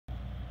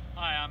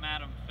I'm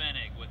Adam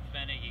Fennig with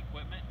Fennig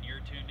Equipment, and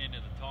you're tuned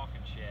into the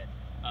Talking Shed.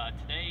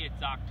 Today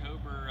it's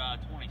October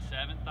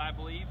 27th, I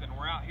believe, and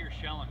we're out here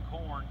shelling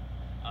corn.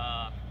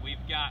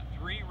 We've got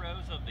 3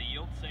 rows of the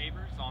yield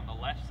savers on the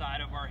left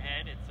side of our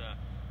head. It's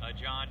a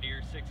John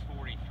Deere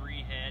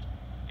 643 head,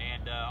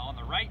 and on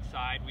the right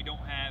side we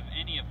don't have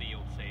any of the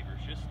yield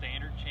savers, just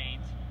standard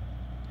chains.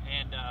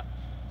 And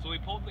so we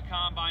pulled the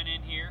combine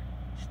in here,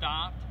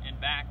 stopped, and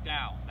backed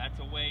out. That's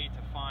a way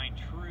to find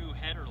true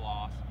header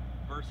loss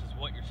versus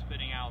what you're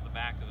spitting out of the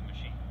back of the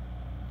machine.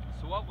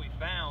 So what we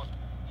found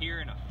here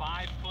in a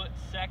 5-foot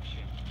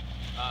section,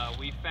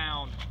 we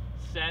found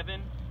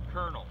 7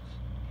 kernels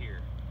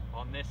here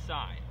on this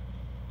side.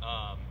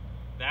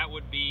 That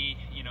would be,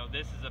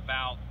 this is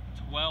about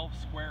 12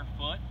 square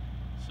foot,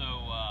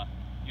 so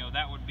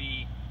that would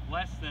be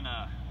less than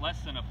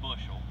a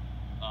bushel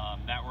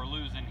that we're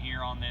losing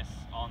here on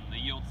the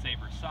yield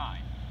saver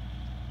side.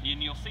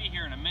 And you'll see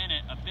here in a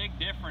minute a big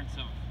difference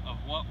of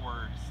what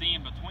we're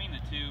seeing between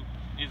the two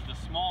is the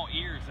small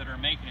ears that are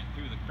making it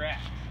through the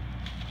cracks.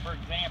 For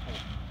example,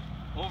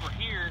 over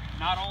here,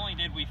 not only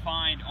did we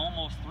find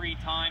almost 3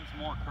 times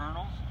more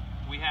kernels,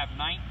 we have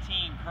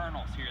 19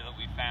 kernels here that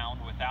we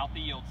found without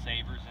the yield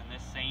savers in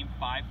this same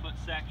 5-foot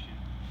section.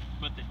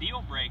 But the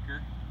deal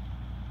breaker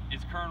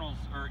is kernels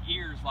or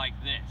ears like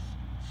this,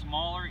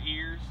 smaller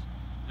ears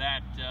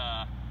that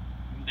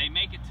they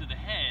make it to the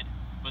head,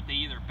 but they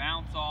either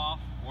bounce off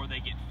or they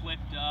get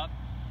flipped up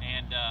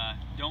and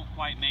don't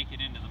quite make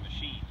it into the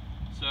machine.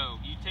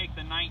 So you take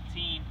the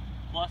 19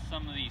 plus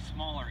some of these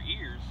smaller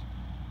ears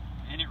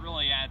and it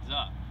really adds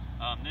up.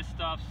 This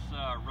stuff's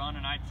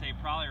running, I'd say,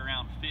 probably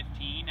around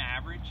 15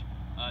 average.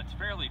 It's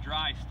fairly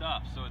dry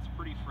stuff, so it's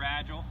pretty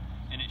fragile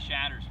and it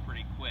shatters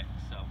pretty quick.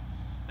 So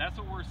that's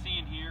what we're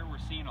seeing here.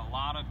 We're seeing a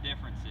lot of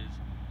differences,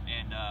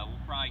 and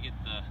we'll probably get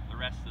the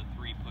rest of the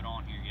 3 put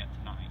on here yet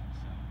tonight.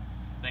 So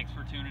thanks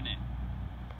for tuning in.